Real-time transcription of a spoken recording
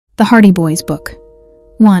The Hardy Boys Book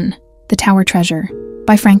 1. The Tower Treasure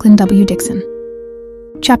by Franklin W. Dixon.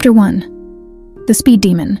 Chapter 1. The Speed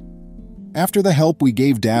Demon. After the help we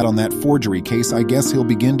gave Dad on that forgery case, I guess he'll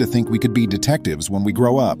begin to think we could be detectives when we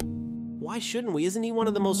grow up. Why shouldn't we? Isn't he one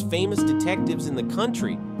of the most famous detectives in the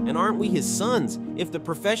country? And aren't we his sons? If the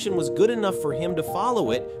profession was good enough for him to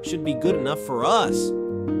follow, it should be good enough for us.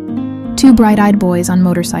 Two bright-eyed boys on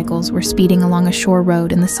motorcycles were speeding along a shore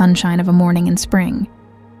road in the sunshine of a morning in spring.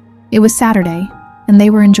 It was Saturday, and they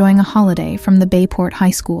were enjoying a holiday from the Bayport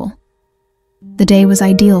High School. The day was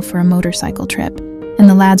ideal for a motorcycle trip, and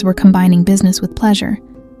the lads were combining business with pleasure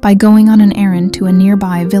by going on an errand to a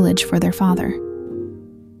nearby village for their father.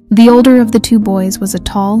 The older of the two boys was a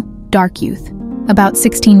tall, dark youth, about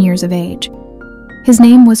 16 years of age. His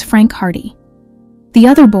name was Frank Hardy. The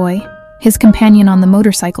other boy, his companion on the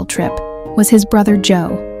motorcycle trip, was his brother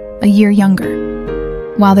Joe, a year younger.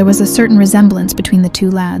 While there was a certain resemblance between the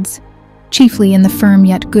two lads, chiefly in the firm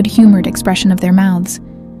yet good-humored expression of their mouths,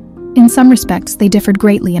 in some respects they differed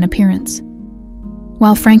greatly in appearance.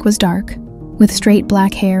 While Frank was dark, with straight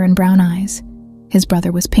black hair and brown eyes, his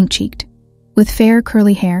brother was pink-cheeked, with fair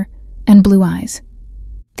curly hair and blue eyes.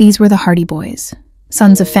 These were the Hardy Boys,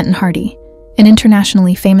 sons of Fenton Hardy, an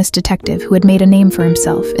internationally famous detective who had made a name for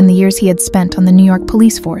himself in the years he had spent on the New York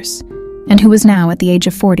police force, and who was now, at the age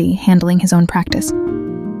of 40, handling his own practice.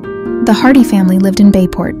 The Hardy family lived in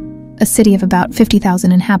Bayport, a city of about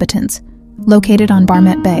 50,000 inhabitants, located on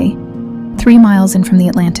Barmet Bay, 3 miles in from the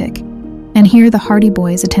Atlantic. And here the Hardy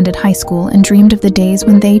Boys attended high school and dreamed of the days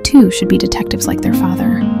when they too should be detectives like their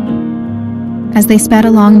father. As they sped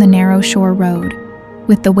along the narrow shore road,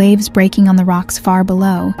 with the waves breaking on the rocks far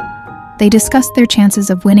below, they discussed their chances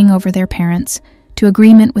of winning over their parents to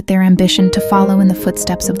agreement with their ambition to follow in the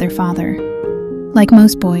footsteps of their father. Like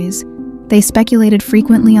most boys, they speculated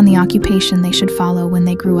frequently on the occupation they should follow when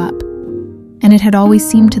they grew up, and it had always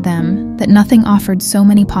seemed to them that nothing offered so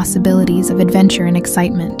many possibilities of adventure and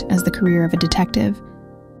excitement as the career of a detective.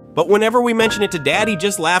 But whenever we mention it to Dad, he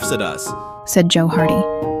just laughs at us, said Joe Hardy.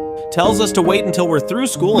 Tells us to wait until we're through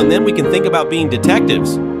school and then we can think about being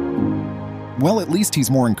detectives. Well, at least he's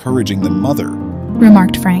more encouraging than Mother,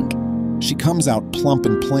 remarked Frank. She comes out plump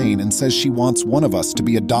and plain and says she wants one of us to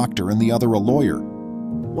be a doctor and the other a lawyer.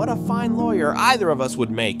 What a fine lawyer either of us would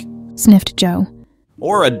make, sniffed Joe.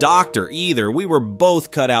 Or a doctor, either. We were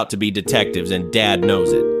both cut out to be detectives, and Dad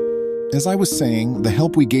knows it. As I was saying, the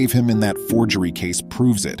help we gave him in that forgery case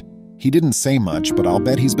proves it. He didn't say much, but I'll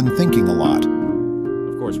bet he's been thinking a lot.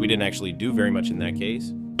 Of course, we didn't actually do very much in that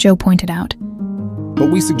case, Joe pointed out.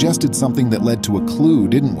 But we suggested something that led to a clue,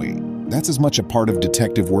 didn't we? That's as much a part of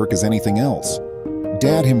detective work as anything else.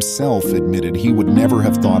 Dad himself admitted he would never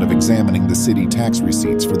have thought of examining the city tax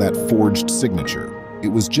receipts for that forged signature. It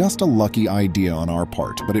was just a lucky idea on our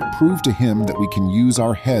part, but it proved to him that we can use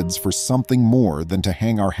our heads for something more than to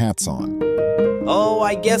hang our hats on. Oh,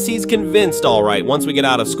 I guess he's convinced, all right. Once we get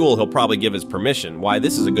out of school, he'll probably give his permission. Why,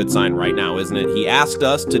 this is a good sign right now, isn't it? He asked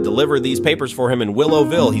us to deliver these papers for him in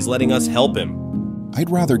Willowville. He's letting us help him. I'd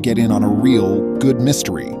rather get in on a real, good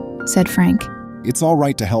mystery, said Frank. It's all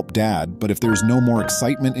right to help Dad, but if there's no more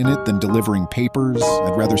excitement in it than delivering papers,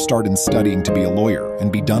 I'd rather start in studying to be a lawyer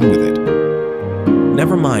and be done with it.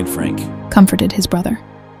 Never mind, Frank, comforted his brother.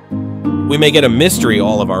 We may get a mystery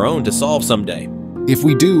all of our own to solve someday. If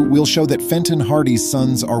we do, we'll show that Fenton Hardy's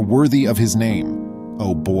sons are worthy of his name.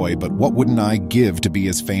 Oh boy, but what wouldn't I give to be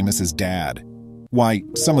as famous as Dad? Why,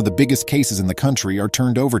 some of the biggest cases in the country are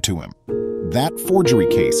turned over to him. That forgery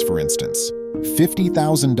case, for instance.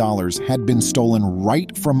 $50,000 had been stolen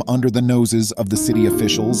right from under the noses of the city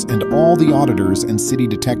officials, and all the auditors and city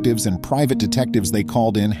detectives and private detectives they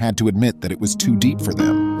called in had to admit that it was too deep for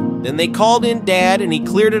them. Then they called in Dad, and he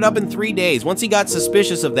cleared it up in 3 days. Once he got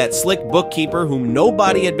suspicious of that slick bookkeeper whom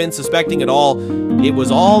nobody had been suspecting at all, it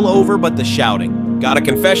was all over but the shouting. Got a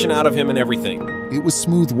confession out of him and everything. It was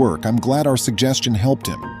smooth work. I'm glad our suggestion helped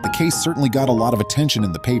him. The case certainly got a lot of attention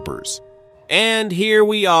in the papers. And here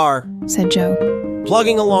we are, said Joe,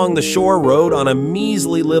 plugging along the shore road on a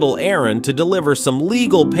measly little errand to deliver some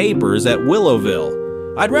legal papers at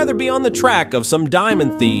Willowville. I'd rather be on the track of some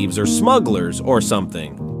diamond thieves or smugglers or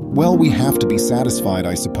something. Well, we have to be satisfied,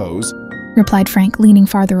 I suppose, replied Frank, leaning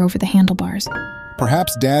farther over the handlebars.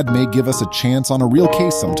 Perhaps Dad may give us a chance on a real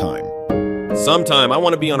case sometime. Sometime. I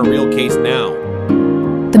want to be on a real case now.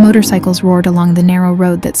 The motorcycles roared along the narrow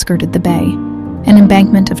road that skirted the bay. An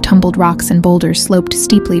embankment of tumbled rocks and boulders sloped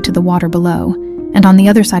steeply to the water below, and on the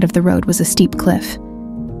other side of the road was a steep cliff.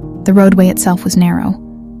 The roadway itself was narrow,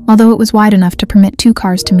 although it was wide enough to permit 2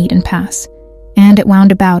 cars to meet and pass, and it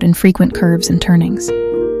wound about in frequent curves and turnings.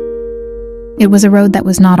 It was a road that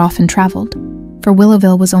was not often traveled, for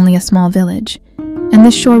Willowville was only a small village, and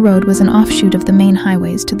this shore road was an offshoot of the main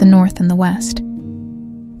highways to the north and the west.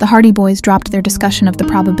 The Hardy boys dropped their discussion of the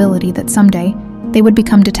probability that someday they would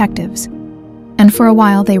become detectives, and for a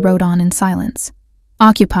while they rode on in silence,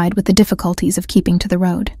 occupied with the difficulties of keeping to the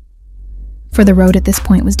road. For the road at this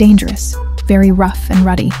point was dangerous, very rough and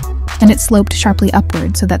rutty, and it sloped sharply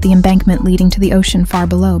upward so that the embankment leading to the ocean far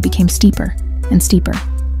below became steeper and steeper.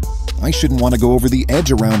 I shouldn't want to go over the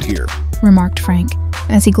edge around here, remarked Frank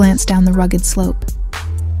as he glanced down the rugged slope.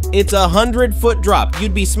 It's a 100-foot drop.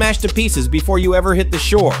 You'd be smashed to pieces before you ever hit the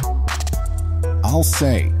shore. I'll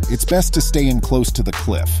say, it's best to stay in close to the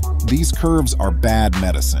cliff. These curves are bad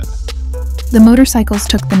medicine. The motorcycles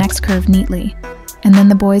took the next curve neatly, and then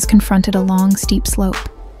the boys confronted a long, steep slope.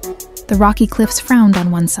 The rocky cliffs frowned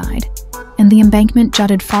on one side, and the embankment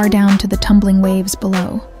jutted far down to the tumbling waves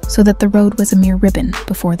below, so that the road was a mere ribbon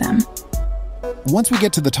before them. Once we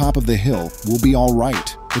get to the top of the hill, we'll be all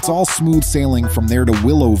right. It's all smooth sailing from there to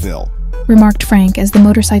Willowville, remarked Frank as the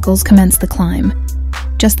motorcycles commenced the climb.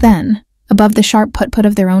 Just then, above the sharp put-put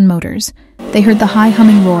of their own motors, they heard the high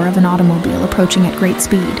humming roar of an automobile approaching at great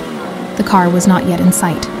speed. The car was not yet in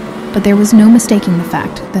sight, but there was no mistaking the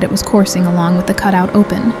fact that it was coursing along with the cutout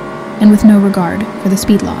open, and with no regard for the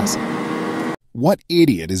speed laws. What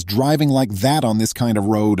idiot is driving like that on this kind of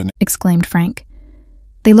road? Exclaimed Frank.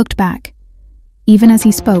 They looked back. Even as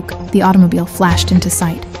he spoke, the automobile flashed into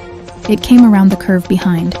sight. It came around the curve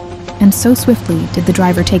behind, and so swiftly did the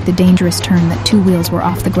driver take the dangerous turn that two wheels were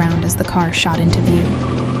off the ground as the car shot into view.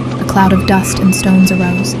 A cloud of dust and stones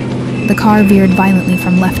arose. The car veered violently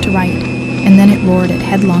from left to right, and then it roared at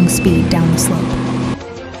headlong speed down the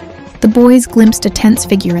slope. The boys glimpsed a tense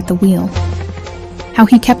figure at the wheel. How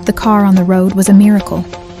he kept the car on the road was a miracle,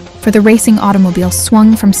 for the racing automobile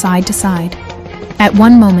swung from side to side. At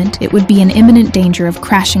one moment, it would be in imminent danger of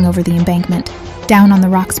crashing over the embankment, down on the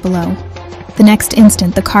rocks below. The next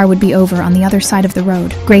instant, the car would be over on the other side of the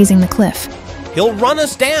road, grazing the cliff. He'll run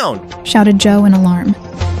us down, shouted Joe in alarm.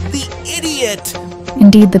 The idiot!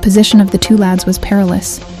 Indeed, the position of the two lads was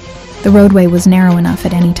perilous. The roadway was narrow enough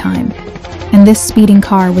at any time, and this speeding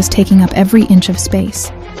car was taking up every inch of space.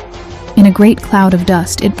 In a great cloud of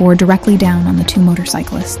dust, it bore directly down on the two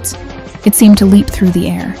motorcyclists. It seemed to leap through the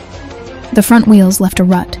air. The front wheels left a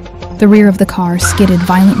rut. The rear of the car skidded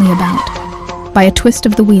violently about. By a twist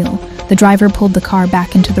of the wheel, the driver pulled the car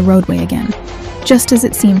back into the roadway again, just as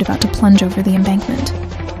it seemed about to plunge over the embankment.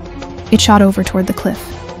 It shot over toward the cliff,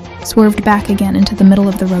 swerved back again into the middle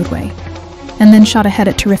of the roadway, and then shot ahead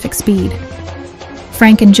at terrific speed.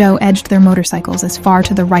 Frank and Joe edged their motorcycles as far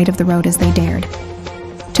to the right of the road as they dared.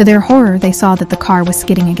 To their horror, they saw that the car was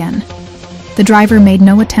skidding again. The driver made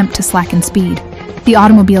no attempt to slacken speed. The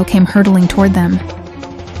automobile came hurtling toward them.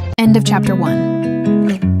 End of Chapter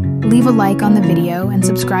 1. Leave a like on the video and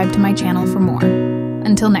subscribe to my channel for more.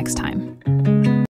 Until next time.